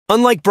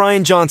Unlike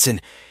Brian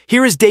Johnson,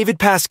 here is David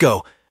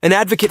Pascoe, an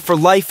advocate for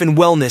life and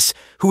wellness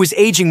who is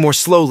aging more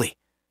slowly.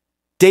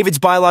 David's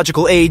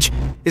biological age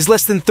is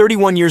less than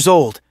 31 years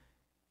old,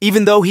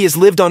 even though he has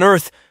lived on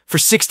Earth for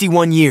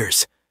 61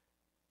 years.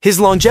 His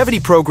longevity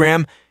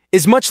program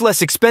is much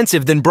less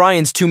expensive than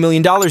Brian's $2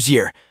 million a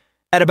year,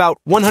 at about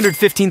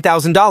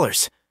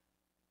 $115,000.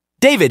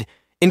 David,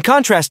 in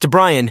contrast to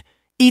Brian,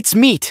 eats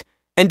meat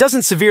and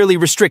doesn't severely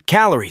restrict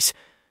calories,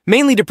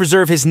 mainly to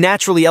preserve his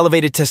naturally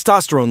elevated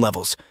testosterone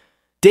levels.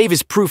 Dave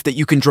is proof that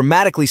you can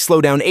dramatically slow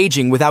down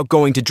aging without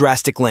going to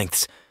drastic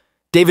lengths.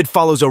 David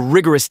follows a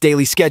rigorous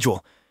daily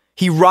schedule.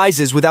 He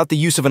rises without the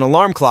use of an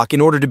alarm clock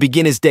in order to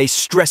begin his day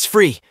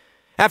stress-free.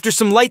 After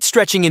some light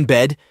stretching in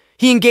bed,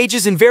 he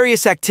engages in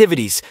various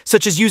activities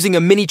such as using a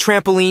mini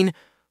trampoline,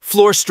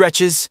 floor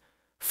stretches,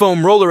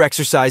 foam roller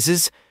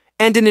exercises,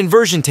 and an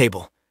inversion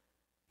table.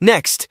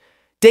 Next,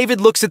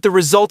 David looks at the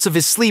results of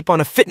his sleep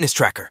on a fitness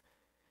tracker.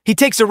 He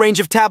takes a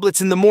range of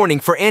tablets in the morning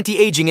for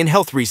anti-aging and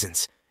health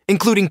reasons,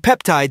 including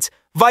peptides,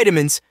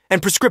 vitamins,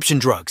 and prescription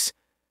drugs.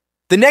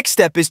 The next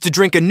step is to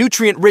drink a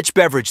nutrient-rich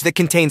beverage that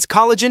contains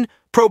collagen,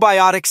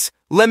 probiotics,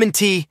 lemon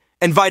tea,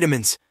 and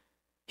vitamins.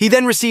 He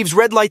then receives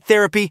red light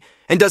therapy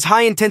and does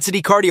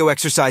high-intensity cardio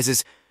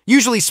exercises,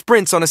 usually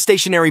sprints on a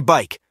stationary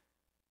bike.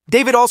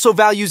 David also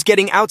values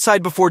getting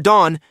outside before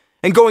dawn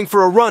and going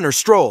for a run or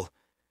stroll.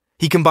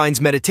 He combines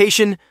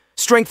meditation,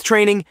 strength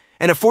training,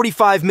 and a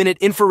 45-minute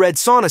infrared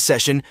sauna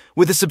session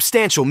with a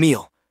substantial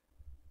meal.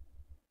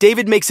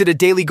 David makes it a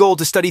daily goal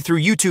to study through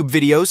YouTube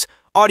videos,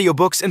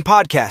 audiobooks, and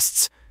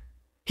podcasts.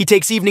 He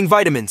takes evening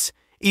vitamins,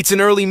 eats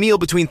an early meal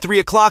between 3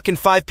 o'clock and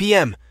 5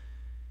 p.m.,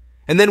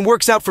 and then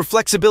works out for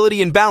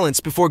flexibility and balance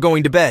before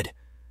going to bed.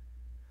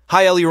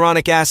 High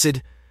hyaluronic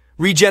acid,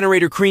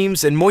 regenerator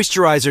creams, and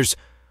moisturizers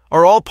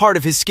are all part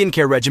of his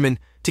skincare regimen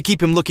to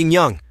keep him looking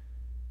young.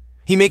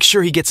 He makes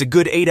sure he gets a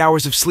good 8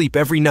 hours of sleep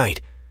every night,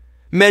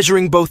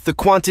 measuring both the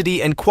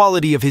quantity and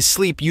quality of his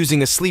sleep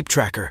using a sleep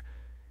tracker,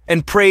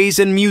 and prays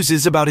and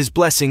muses about his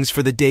blessings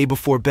for the day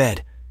before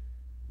bed.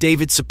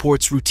 David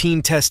supports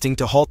routine testing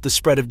to halt the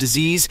spread of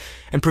disease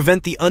and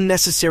prevent the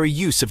unnecessary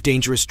use of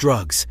dangerous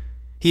drugs.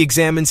 He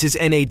examines his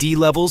NAD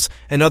levels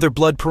and other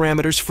blood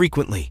parameters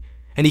frequently,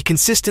 and he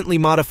consistently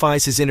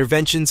modifies his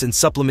interventions and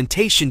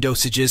supplementation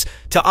dosages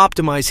to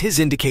optimize his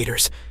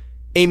indicators,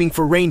 aiming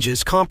for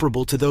ranges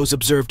comparable to those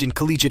observed in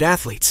collegiate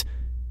athletes.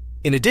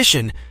 In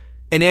addition,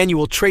 an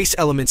annual trace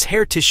elements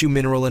hair tissue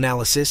mineral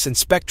analysis and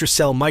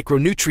SpectraCell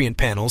micronutrient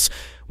panels,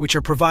 which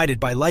are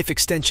provided by Life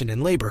Extension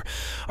and Labor,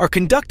 are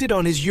conducted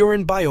on his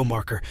urine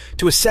biomarker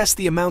to assess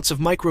the amounts of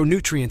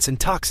micronutrients and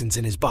toxins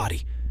in his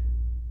body.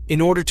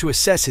 In order to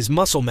assess his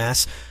muscle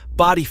mass,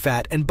 body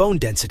fat, and bone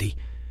density,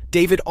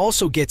 David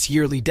also gets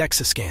yearly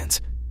DEXA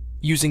scans.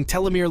 Using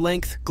telomere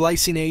length,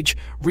 glycine age,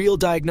 real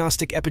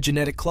diagnostic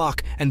epigenetic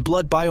clock, and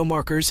blood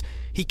biomarkers,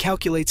 he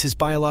calculates his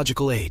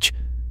biological age.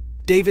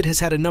 David has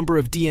had a number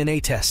of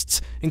DNA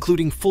tests,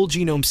 including full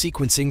genome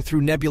sequencing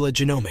through Nebula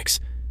Genomics.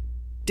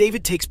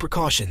 David takes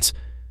precautions,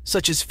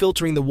 such as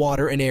filtering the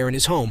water and air in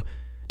his home,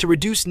 to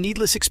reduce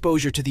needless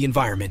exposure to the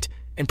environment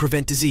and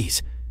prevent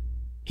disease.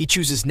 He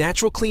chooses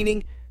natural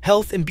cleaning,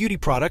 health, and beauty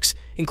products,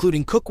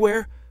 including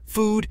cookware,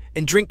 food,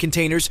 and drink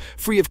containers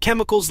free of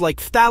chemicals like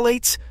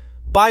phthalates,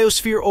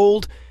 biosphere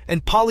old,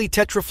 and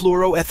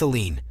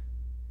polytetrafluoroethylene.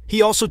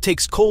 He also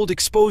takes cold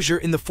exposure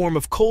in the form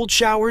of cold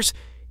showers,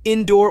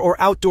 indoor or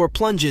outdoor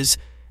plunges,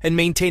 and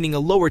maintaining a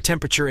lower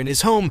temperature in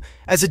his home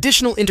as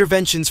additional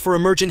interventions for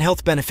emergent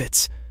health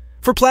benefits.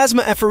 For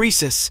plasma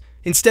apheresis,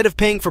 instead of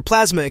paying for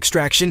plasma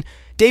extraction,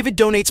 David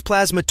donates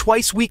plasma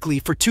twice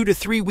weekly for 2 to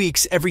 3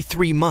 weeks every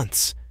 3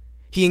 months.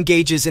 He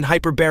engages in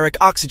hyperbaric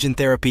oxygen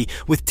therapy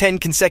with 10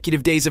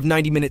 consecutive days of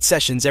 90-minute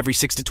sessions every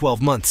 6 to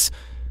 12 months.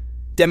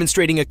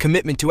 Demonstrating a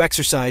commitment to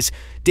exercise,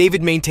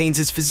 David maintains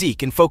his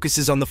physique and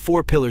focuses on the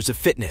 4 pillars of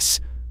fitness.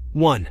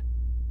 1.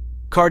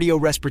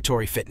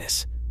 Cardiorespiratory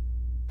fitness.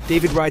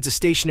 David rides a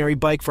stationary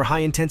bike for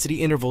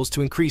high-intensity intervals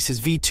to increase his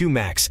V2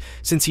 max,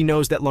 since he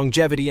knows that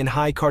longevity and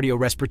high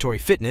cardiorespiratory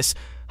fitness,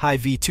 high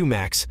V2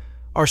 max,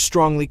 are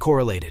strongly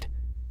correlated.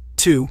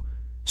 2.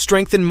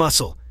 Strengthen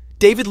muscle.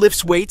 David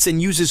lifts weights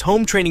and uses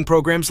home training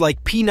programs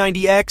like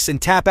P90X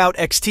and Tap Out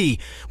XT,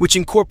 which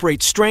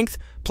incorporate strength,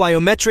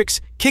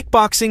 plyometrics,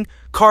 kickboxing,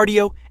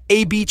 cardio,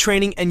 AB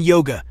training, and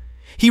yoga.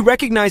 He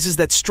recognizes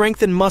that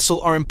strength and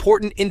muscle are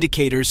important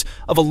indicators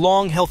of a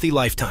long, healthy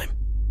lifetime.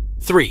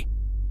 3.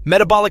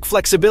 Metabolic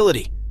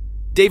flexibility.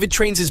 David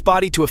trains his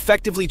body to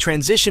effectively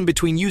transition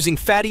between using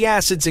fatty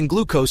acids and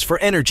glucose for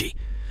energy,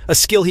 a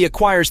skill he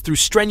acquires through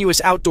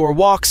strenuous outdoor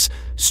walks,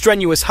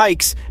 strenuous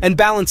hikes, and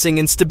balancing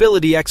and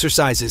stability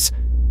exercises.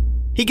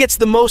 He gets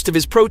the most of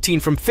his protein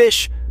from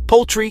fish,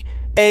 poultry,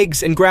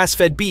 eggs, and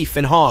grass-fed beef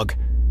and hog.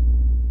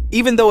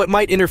 Even though it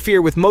might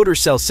interfere with motor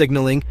cell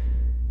signaling,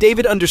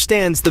 David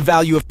understands the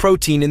value of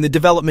protein in the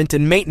development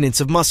and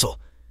maintenance of muscle.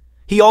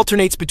 He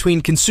alternates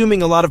between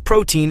consuming a lot of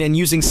protein and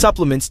using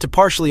supplements to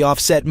partially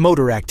offset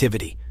motor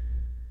activity.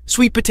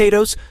 Sweet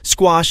potatoes,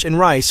 squash, and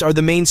rice are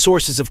the main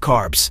sources of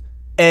carbs.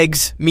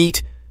 Eggs,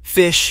 meat,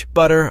 Fish,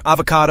 butter,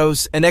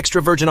 avocados, and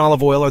extra virgin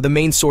olive oil are the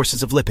main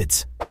sources of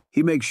lipids.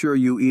 He makes sure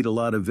you eat a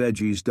lot of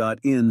veggies.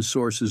 In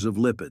sources of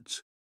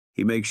lipids.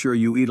 He makes sure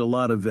you eat a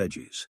lot of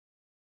veggies.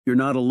 You're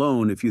not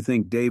alone if you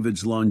think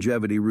David's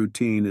longevity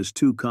routine is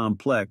too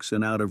complex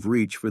and out of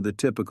reach for the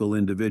typical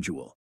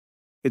individual.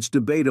 It's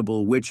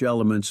debatable which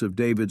elements of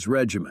David's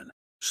regimen,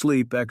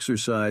 sleep,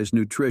 exercise,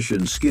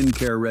 nutrition,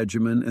 skincare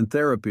regimen, and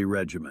therapy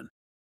regimen,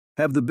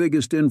 have the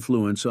biggest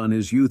influence on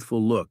his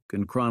youthful look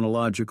and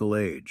chronological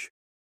age.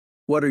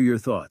 What are your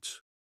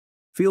thoughts?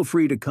 Feel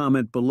free to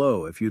comment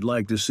below if you'd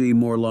like to see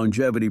more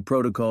longevity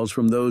protocols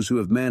from those who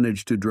have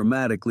managed to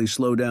dramatically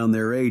slow down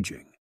their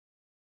aging.